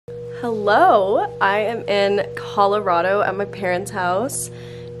Hello, I am in Colorado at my parents' house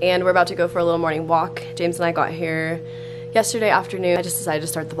and we're about to go for a little morning walk. James and I got here yesterday afternoon. I just decided to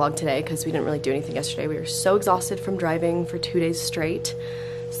start the vlog today because we didn't really do anything yesterday. We were so exhausted from driving for 2 days straight.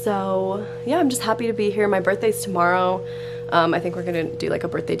 So yeah, I'm just happy to be here. My birthday's tomorrow. I think we're gonna do like a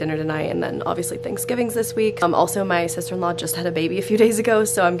birthday dinner tonight and then obviously Thanksgiving's this week. Also my sister-in-law just had a baby a few days ago,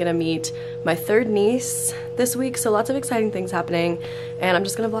 so I'm gonna meet my third niece this week. So lots of exciting things happening and I'm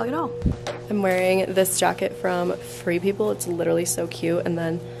just gonna vlog it all. I'm wearing this jacket from Free People. It's literally so cute. And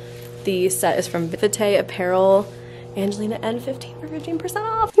then the set is from Vitae Apparel. Angelina and 15 for 15%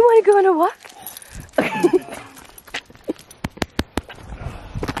 off. You wanna go on a walk?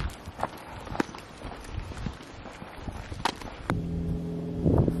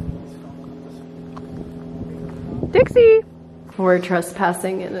 Dixie! We're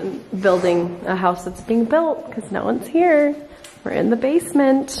trespassing in and building a house that's being built because no one's here. We're in the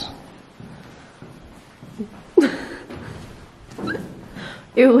basement.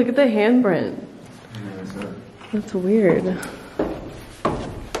 Ew, look at the handprint. That's weird.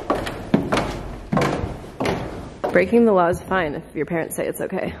 Breaking the law is fine if your parents say it's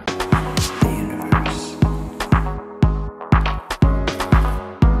okay.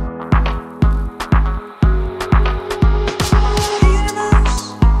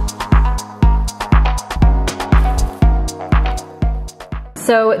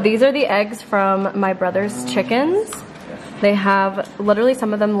 So these are the eggs from my brother's chickens. They have literally,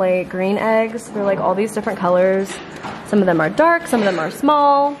 some of them lay green eggs. They're like all these different colors. Some of them are dark, some of them are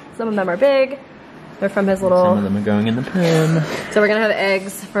small, some of them are big. They're from his little... Some of them are going in the pen. So we're gonna have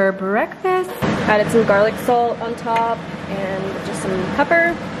eggs for breakfast. Added some garlic salt on top and just some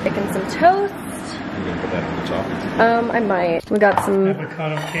pepper, making some toast. You gonna put that on the top? I might. We got some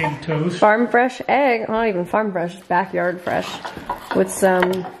avocado cake toast. farm fresh egg, not even farm fresh, backyard fresh, with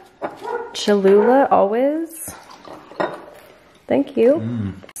some Cholula always. Thank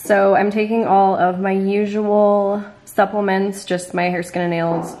you. So I'm taking all of my usual supplements, just my hair, skin, and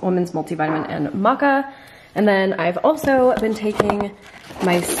nails, women's multivitamin, and maca. And then I've also been taking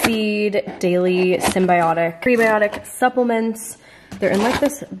my Seed Daily Symbiotic Prebiotic supplements. They're in like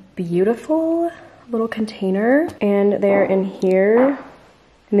this beautiful little container and they're in here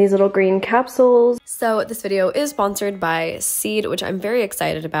in these little green capsules. So this video is sponsored by Seed, which I'm very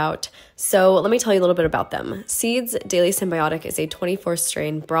excited about. So let me tell you a little bit about them. Seed's Daily Symbiotic is a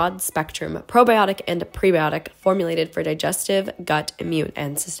 24-strain broad spectrum probiotic and prebiotic formulated for digestive, gut, immune,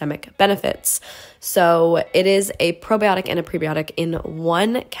 and systemic benefits. So it is a probiotic and a prebiotic in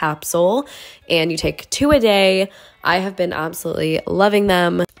one capsule and you take 2 a day. I have been absolutely loving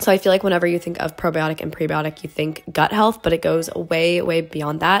them. So I feel like whenever you think of probiotic and prebiotic, you think gut health, but it goes way, way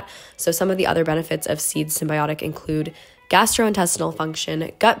beyond that. So some of the other benefits of Seed Symbiotic include gastrointestinal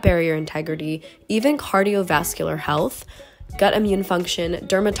function, gut barrier integrity, even cardiovascular health, gut immune function,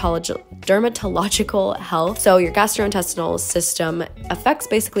 dermatological health. So your gastrointestinal system affects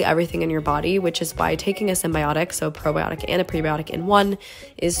basically everything in your body, which is why taking a symbiotic, so a probiotic and a prebiotic in one,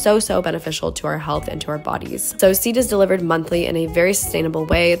 is so, so beneficial to our health and to our bodies. So Seed is delivered monthly in a very sustainable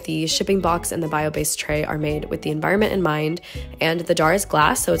way. The shipping box and the bio-based tray are made with the environment in mind, and the jar is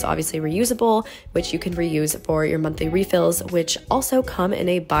glass, so it's obviously reusable, which you can reuse for your monthly refills, which also come in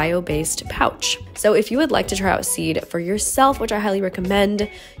a bio-based pouch. So if you would like to try out Seed for yourself, which I highly recommend,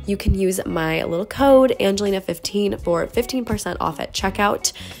 you can use my little code Angelina15 for 15% off at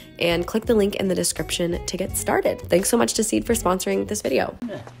checkout and click the link in the description to get started. Thanks so much to Seed for sponsoring this video.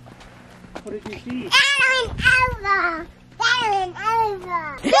 What did you see?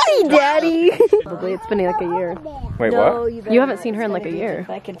 Hey, Daddy! Probably it's been like a year. Wait, what? You haven't seen her in like a year.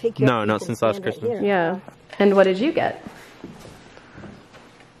 No, not since last Christmas. Yeah. And what did you get?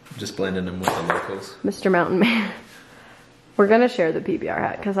 Just blending them with the locals. Mr. Mountain Man. We're gonna share the PBR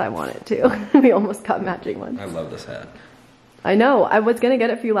hat because I want it too. We almost got matching ones. I love this hat. I know. I was gonna get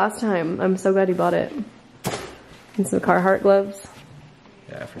it for you last time. I'm so glad you bought it. And some Carhartt gloves.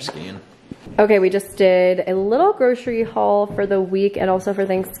 Yeah, for skiing. Okay, we just did a little grocery haul for the week and also for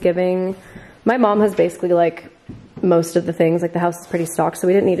Thanksgiving. My mom has basically like most of the things, like the house is pretty stocked, so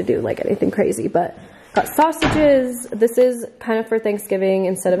we didn't need to do like anything crazy, but got sausages. This is kind of for Thanksgiving.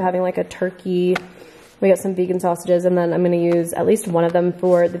 Instead of having like a turkey, we got some vegan sausages, and then I'm gonna use at least one of them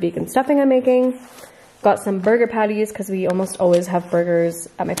for the vegan stuffing I'm making. Got some burger patties because we almost always have burgers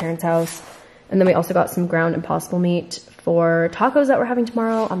at my parents' house. And then we also got some ground impossible meat for tacos that we're having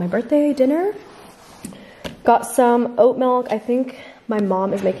tomorrow on my birthday dinner. Got some oat milk. I think my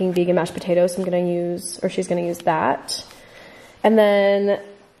mom is making vegan mashed potatoes, so I'm gonna use, or she's gonna use that. And then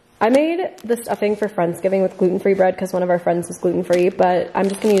I made the stuffing for Friendsgiving with gluten-free bread because one of our friends was gluten-free, but I'm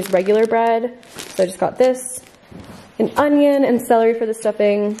just gonna use regular bread. So I just got this, an onion and celery for the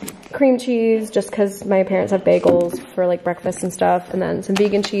stuffing, cream cheese, just because my parents have bagels for like breakfast and stuff, and then some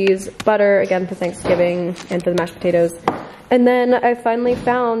vegan cheese, butter, again for Thanksgiving and for the mashed potatoes. And then I finally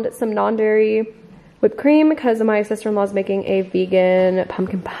found some non-dairy whipped cream because my sister-in-law's making a vegan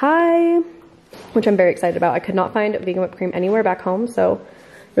pumpkin pie, which I'm very excited about. I could not find vegan whipped cream anywhere back home, so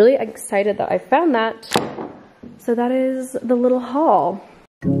really excited that I found that. So that is the little haul.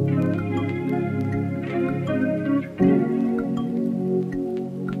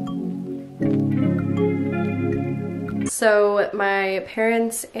 So my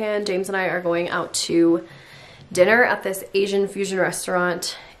parents and James and I are going out to dinner at this Asian fusion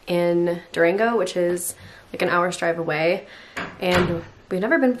restaurant in Durango, which is like an hour's drive away. And we've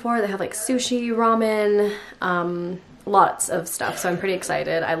never been before. They have like sushi, ramen, lots of stuff, so I'm pretty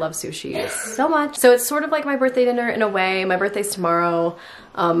excited. I love sushi so much. So it's sort of like my birthday dinner in a way. My birthday's tomorrow.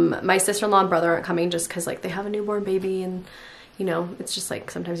 My sister-in-law and brother aren't coming just because like they have a newborn baby, and you know, it's just like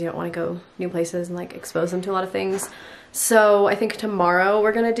sometimes you don't want to go new places and like expose them to a lot of things. So I think tomorrow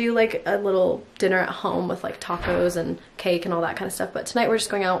we're gonna do like a little dinner at home with like tacos and cake and all that kind of stuff. But tonight we're just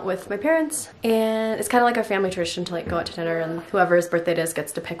going out with my parents, and it's kind of like a family tradition to like go out to dinner, and whoever's birthday it is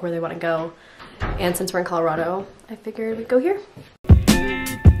gets to pick where they want to go. And since we're in Colorado, I figured we'd go here.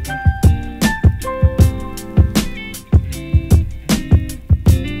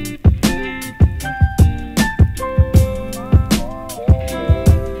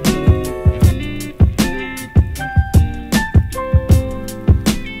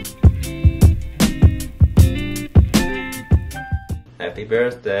 Happy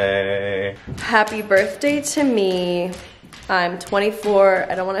birthday. Happy birthday to me. I'm 24.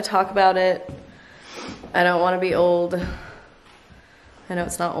 I don't want to talk about it. I don't want to be old. I know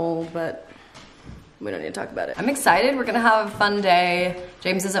it's not old, but we don't need to talk about it. I'm excited. We're gonna have a fun day.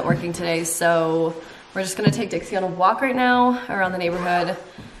 James isn't working today, so we're just gonna take Dixie on a walk right now around the neighborhood.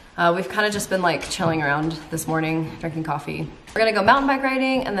 We've kind of just been like chilling around this morning, drinking coffee. We're gonna go mountain bike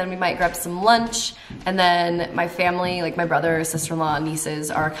riding, and then we might grab some lunch. And then my family, like my brother, sister-in-law, and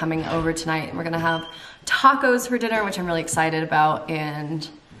nieces are coming over tonight, and we're gonna have tacos for dinner, which I'm really excited about. And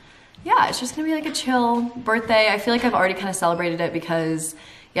yeah, it's just gonna be like a chill birthday. I feel like I've already kind of celebrated it because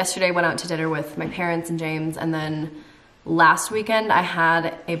yesterday I went out to dinner with my parents and James, and then last weekend I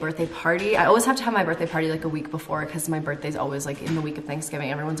had a birthday party. I always have to have my birthday party like a week before because my birthday's always like in the week of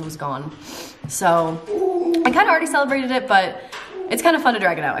Thanksgiving. Everyone's always gone. So I kind of already celebrated it, but it's kind of fun to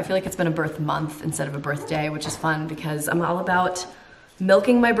drag it out. I feel like it's been a birth month instead of a birthday, which is fun because I'm all about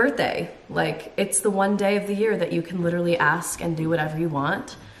milking my birthday. Like, it's the one day of the year that you can literally ask and do whatever you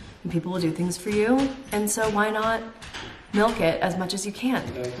want, and people will do things for you. And so why not milk it as much as you can?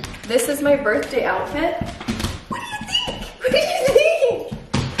 This is my birthday outfit. What do you think?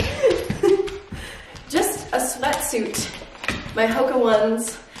 What do you think? Just a sweatsuit, my Hoka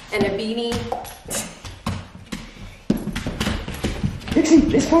ones, and a beanie.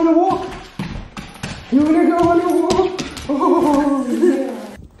 Dixie, it's time to walk. You wanna go on a walk? Oh,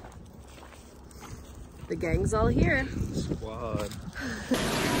 yeah. The gang's all here. Squad.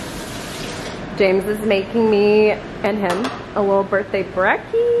 James is making me and him a little birthday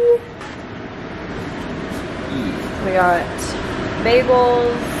brekkie. We got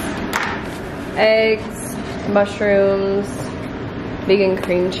bagels, eggs, mushrooms, vegan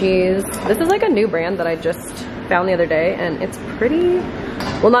cream cheese. This is like a new brand that I just found the other day, and it's pretty,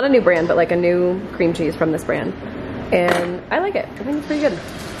 well, not a new brand, but like a new cream cheese from this brand. And I like it. I think it's pretty good.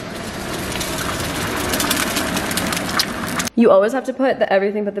 You always have to put the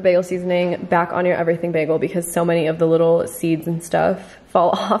everything but the bagel seasoning back on your everything bagel because so many of the little seeds and stuff fall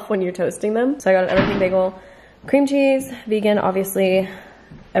off when you're toasting them. So I got an everything bagel, cream cheese, vegan, obviously,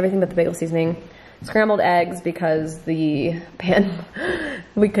 everything but the bagel seasoning, scrambled eggs because the pan,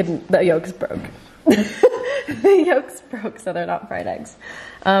 the yolks broke. The yolks broke, so they're not fried eggs.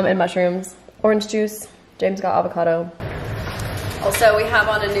 And mushrooms, orange juice. James got avocado. Also, we have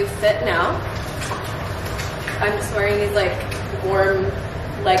on a new fit now. I'm just wearing these like warm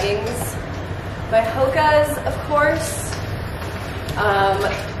leggings. My Hoka's, of course.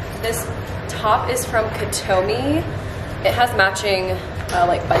 This top is from Katomi. It has matching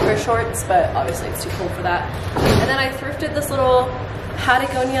like biker shorts, but obviously it's too cold for that. And then I thrifted this little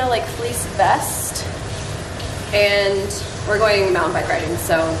Patagonia like fleece vest. And we're going mountain bike riding,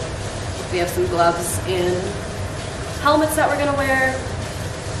 so we have some gloves and helmets that we're gonna wear.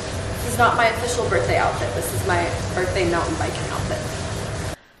 This is not my official birthday outfit. This is my birthday mountain biking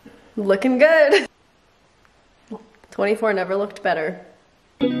outfit. Looking good. 24 never looked better.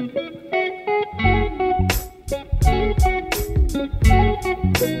 So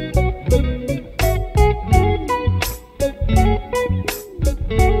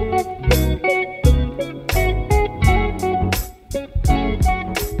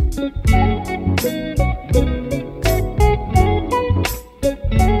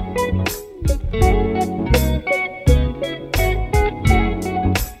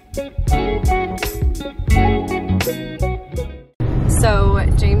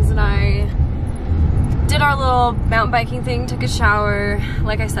James and I did our little mountain biking thing, took a shower.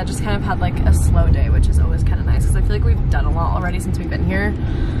 Like I said, just kind of had like a slow day, which is always kind of nice because I feel like we've done a lot already since we've been here.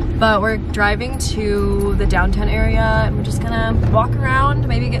 But we're driving to the downtown area and we're just gonna walk around,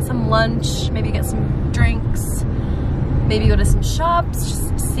 maybe get some lunch, maybe get some drinks, maybe go to some shops,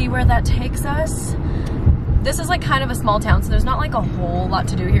 just see where that takes us. This is like kind of a small town, so there's not like a whole lot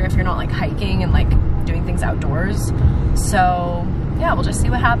to do here if you're not like hiking and like doing things outdoors. So yeah, we'll just see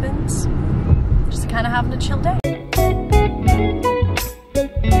what happens. Just kind of having a chill day.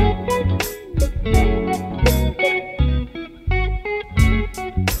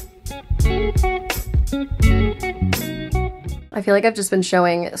 I feel like I've just been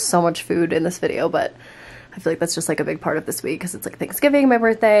showing so much food in this video, but I feel like that's just like a big part of this week because it's like Thanksgiving, my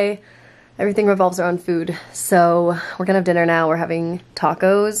birthday, everything revolves around food. So we're gonna have dinner now. We're having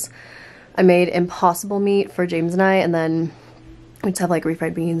tacos. I made Impossible meat for James and I, and then we just have like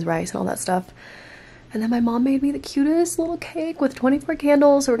refried beans, rice, and all that stuff. And then my mom made me the cutest little cake with 24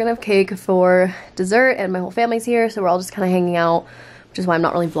 candles. So we're gonna have cake for dessert, and my whole family's here, so we're all just kind of hanging out, which is why I'm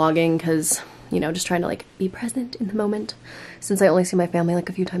not really vlogging, because, you know, just trying to like be present in the moment since I only see my family like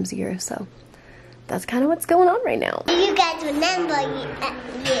a few times a year. So that's kind of what's going on right now. You guys remember you.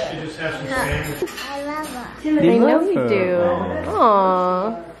 I love her. I know you do.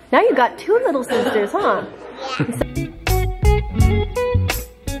 Aww. Now you got two little sisters, huh? Yeah.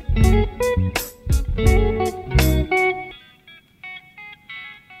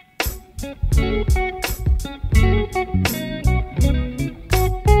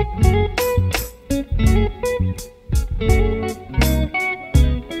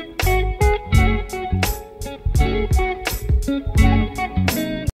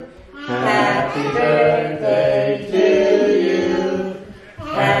 Happy birthday to you.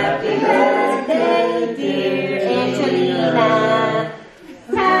 Happy birthday, dear Angelina.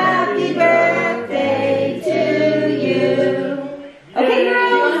 Happy birthday to you. Okay, girl.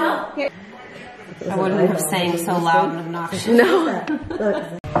 You want to help? Here. I wouldn't have sang so loud and obnoxious. No.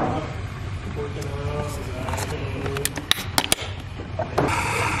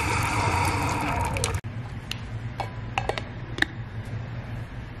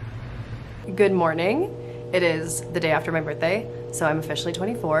 Good morning. It is the day after my birthday, so I'm officially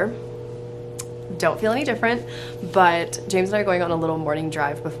 24. Don't feel any different, but James and I are going on a little morning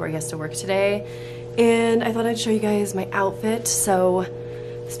drive before he has to work today, and I thought I'd show you guys my outfit. So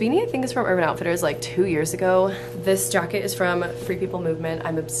this beanie I think is from Urban Outfitters like 2 years ago. This jacket is from Free People Movement.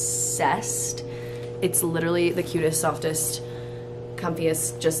 I'm obsessed. It's literally the cutest, softest,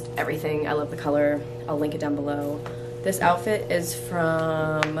 comfiest, just everything. I love the color. I'll link it down below. This outfit is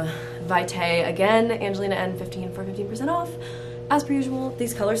from Vitae. Again, Angelina N 15 for 15% off. As per usual,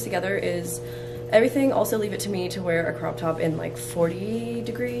 these colors together is everything. Also leave it to me to wear a crop top in like 40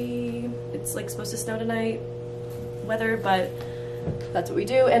 degree, it's like supposed to snow tonight weather, but that's what we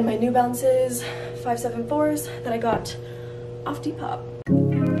do. And my New Balances 574s that I got off Depop.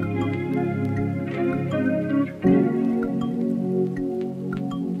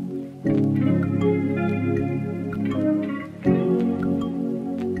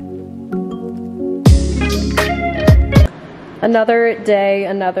 Another day,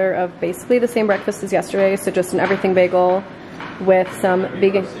 another of basically the same breakfast as yesterday, so just an everything bagel with some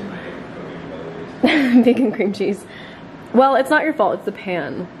vegan vegan cream cheese. Well, it's not your fault, it's the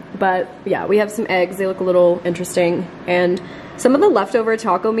pan. But yeah, we have some eggs, they look a little interesting, and some of the leftover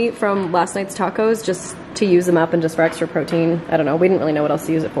taco meat from last night's tacos, just to use them up and just for extra protein. I don't know, we didn't really know what else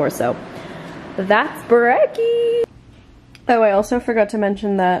to use it for, so that's brekkie. Oh, I also forgot to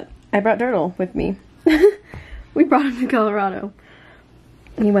mention that I brought Dirtle with me. We brought him to Colorado.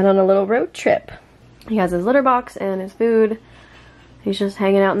 He went on a little road trip. He has his litter box and his food. He's just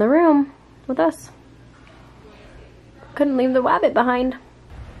hanging out in the room with us. Couldn't leave the wabbit behind.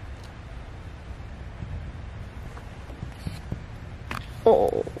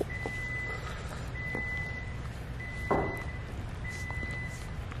 Oh.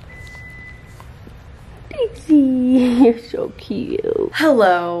 Daisy, you're so cute.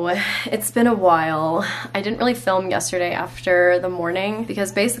 Hello, it's been a while. I didn't really film yesterday after the morning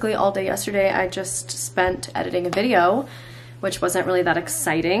because basically all day yesterday I just spent editing a video which wasn't really that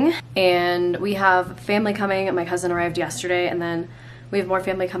exciting. And we have family coming. My cousin arrived yesterday, and then we have more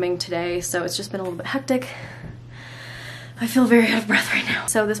family coming today, so it's just been a little bit hectic. I feel very out of breath right now.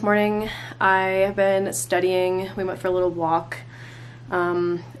 So this morning I have been studying. We went for a little walk.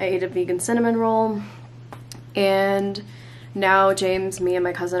 I ate a vegan cinnamon roll, and now James, me, and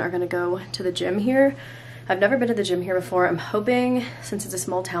my cousin are gonna go to the gym here. I've never been to the gym here before. I'm hoping, since it's a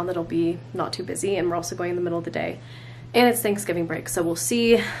small town, that it'll be not too busy, and we're also going in the middle of the day. And it's Thanksgiving break, so we'll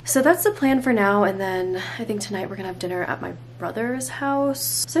see. So that's the plan for now, and then I think tonight we're gonna have dinner at my brother's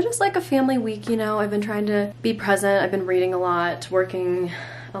house. So just like a family week, you know. I've been trying to be present. I've been reading a lot, working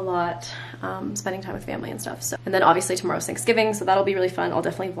a lot, spending time with family and stuff. So, and then obviously tomorrow's Thanksgiving, so that'll be really fun. I'll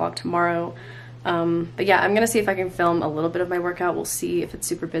definitely vlog tomorrow. But yeah, I'm gonna see if I can film a little bit of my workout. We'll see if it's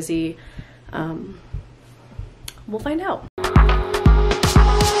super busy. We'll find out.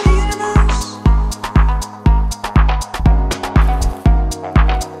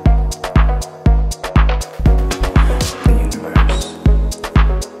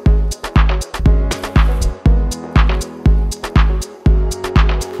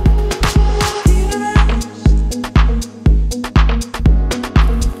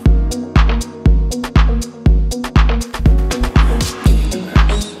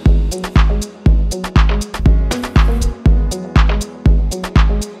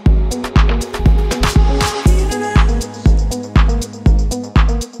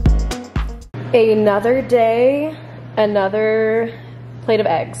 Another day, another plate of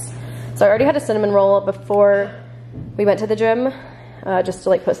eggs. So I already had a cinnamon roll before we went to the gym, just to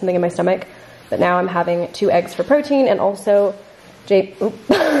like put something in my stomach. But now I'm having 2 eggs for protein, and also James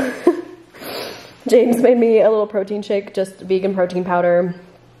made me a little protein shake, just vegan protein powder.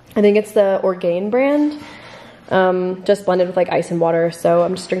 I think it's the Orgain brand, just blended with like ice and water. So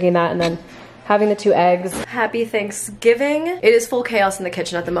I'm just drinking that and then having the 2 eggs. Happy Thanksgiving. It is full chaos in the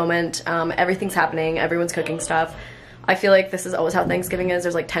kitchen at the moment. Everything's happening. Everyone's cooking stuff. I feel like this is always how Thanksgiving is.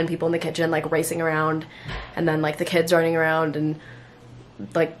 There's like 10 people in the kitchen like racing around, and then like the kids running around, and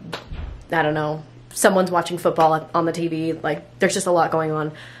like, I don't know, someone's watching football on the TV. Like there's just a lot going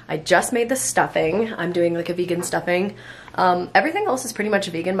on. I just made the stuffing. I'm doing like a vegan stuffing. Everything else is pretty much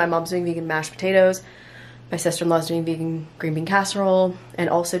vegan. My mom's doing vegan mashed potatoes. My sister-in-law's doing vegan green bean casserole, and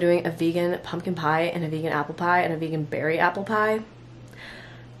also doing a vegan pumpkin pie and a vegan apple pie and a vegan berry apple pie,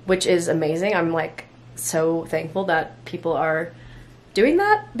 which is amazing. I'm like so thankful that people are doing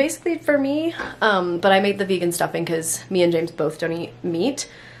that basically for me. But I made the vegan stuffing because me and James both don't eat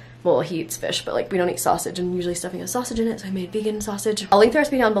meat. Well, he eats fish, but like we don't eat sausage, and usually stuffing has sausage in it, so I made vegan sausage. I'll link the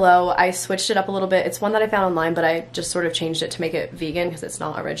recipe down below. I switched it up a little bit. It's one that I found online, but I just sort of changed it to make it vegan because it's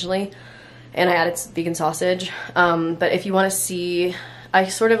not originally. And I added vegan sausage. But if you want to see, I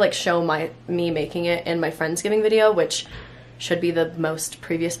sort of like show me making it in my Friendsgiving video, which should be the most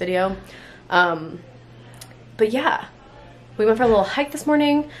previous video. But yeah, we went for a little hike this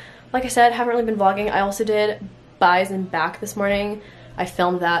morning. Like I said, haven't really been vlogging. I also did buys and back this morning. I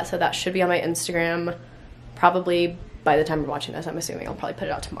filmed that, so that should be on my Instagram probably by the time you're watching this. I'm assuming I'll probably put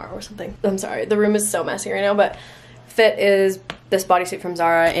it out tomorrow or something. I'm sorry, the room is so messy right now, but fit is this bodysuit from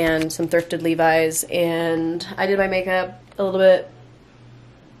Zara and some thrifted Levi's, and I did my makeup a little bit.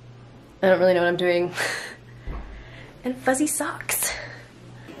 I don't really know what I'm doing. And fuzzy socks.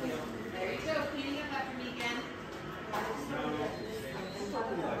 There you go. Cleaning up after me again.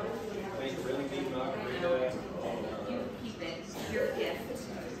 You keep it. It's your gift.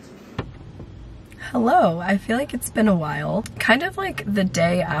 Hello, I feel like it's been a while. Kind of like the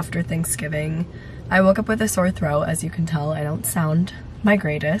day after Thanksgiving. I woke up with a sore throat. As you can tell, I don't sound my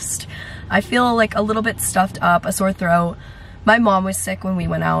greatest. I feel like a little bit stuffed up, a sore throat. My mom was sick when we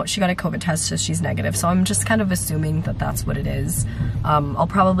went out. She got a COVID test, so she's negative. So I'm just kind of assuming that that's what it is. I'll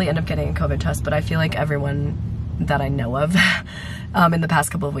probably end up getting a COVID test, but I feel like everyone that I know of in the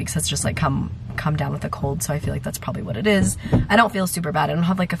past couple of weeks has just like come down with a cold. So I feel like that's probably what it is. I don't feel super bad. I don't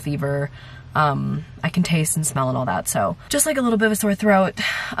have like a fever. I can taste and smell and all that, so just like a little bit of a sore throat.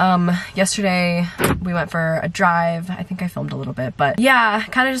 Yesterday we went for a drive. I think I filmed a little bit, but yeah,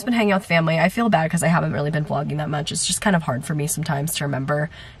 kind of just been hanging out with family. I feel bad because I haven't really been vlogging that much. It's just kind of hard for me sometimes to remember,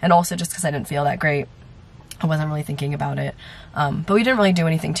 and also just because I didn't feel that great. I wasn't really thinking about it, but we didn't really do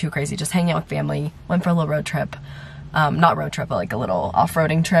anything too crazy, just hanging out with family. Went for a little road trip, not road trip, but like a little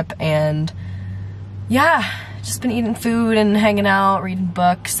off-roading trip, and yeah, just been eating food and hanging out, reading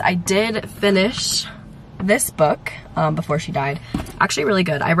books. I did finish this book before she died. Actually really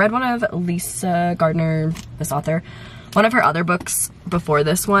good. I read one of Lisa Gardner, this author, one of her other books before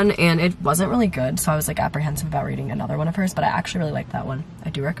this one, and it wasn't really good, so I was like apprehensive about reading another one of hers, but I actually really liked that one. I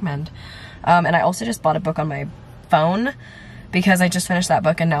do recommend. And I also just bought a book on my phone. because I just finished that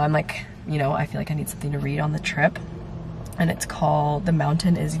book and now I'm like, you know, I feel like I need something to read on the trip. And it's called The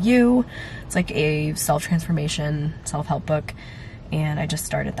Mountain Is You. It's like a self-transformation, self-help book. And I just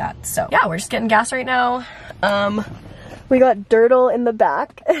started that. So yeah, we're just getting gas right now. We got Dirtle in the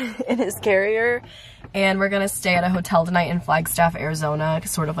back in his carrier. And we're gonna stay at a hotel tonight in Flagstaff, Arizona,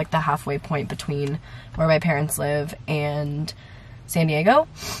 sort of like the halfway point between where my parents live and San Diego.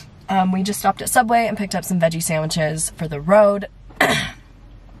 We just stopped at Subway and picked up some veggie sandwiches for the road.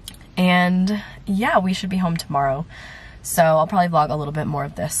 And yeah, we should be home tomorrow. So I'll probably vlog a little bit more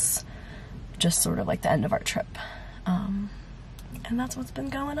of this, just sort of like the end of our trip. And that's what's been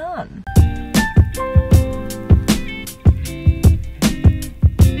going on.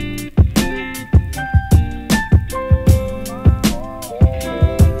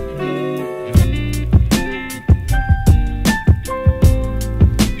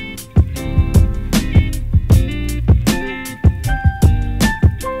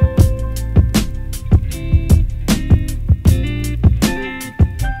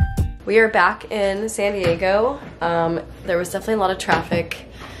 We are back in San Diego. There was definitely a lot of traffic.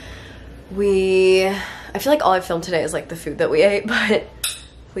 I feel like all I filmed today is like the food that we ate, but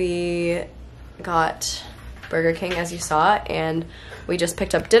we got Burger King as you saw, and we just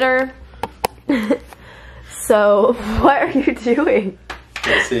picked up dinner. So what are you doing?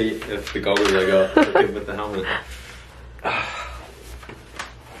 Let's see if the goggles I got are good with the helmet.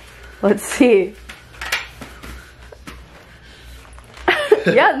 Let's see.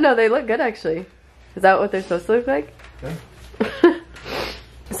 Yeah, no, they look good actually. Is that what they're supposed to look like? Yeah.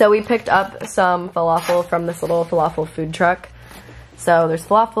 So we picked up some falafel from this little falafel food truck. So there's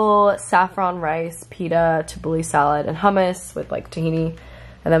falafel, saffron rice, pita, tabbouleh salad, and hummus with like tahini.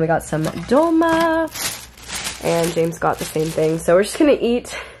 And then we got some dolma, and James got the same thing. So we're just gonna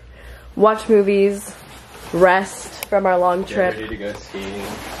eat, watch movies, rest from our long trip. Get ready to go skiing.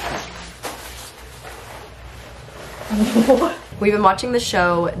 We've been watching the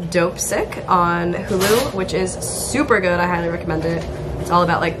show Dope Sick on Hulu, which is super good. I highly recommend it. It's all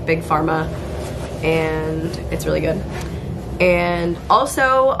about like big pharma, and it's really good. And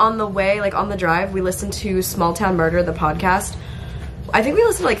also on the way, like on the drive, we listened to Small Town Murder, the podcast. I think we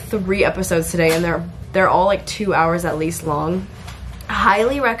listened to like 3 episodes today, and they're all like 2 hours at least long.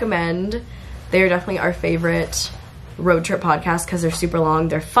 Highly recommend. They are definitely our favorite road trip podcast because they're super long.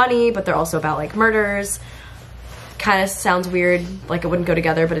 They're funny, but they're also about like murders. Kind of sounds weird, like it wouldn't go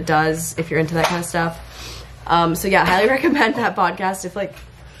together, but it does if you're into that kind of stuff. So yeah, highly recommend that podcast if like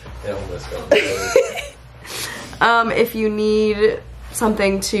if you need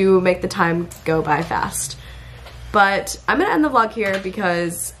something to make the time go by fast. But I'm gonna end the vlog here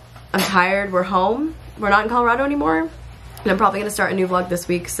because I'm tired. We're home. We're not in Colorado anymore, and I'm probably gonna start a new vlog this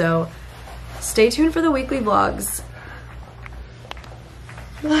week, so stay tuned for the weekly vlogs.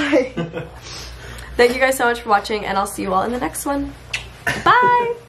 Bye. Thank you guys so much for watching, and I'll see you all in the next one. Bye!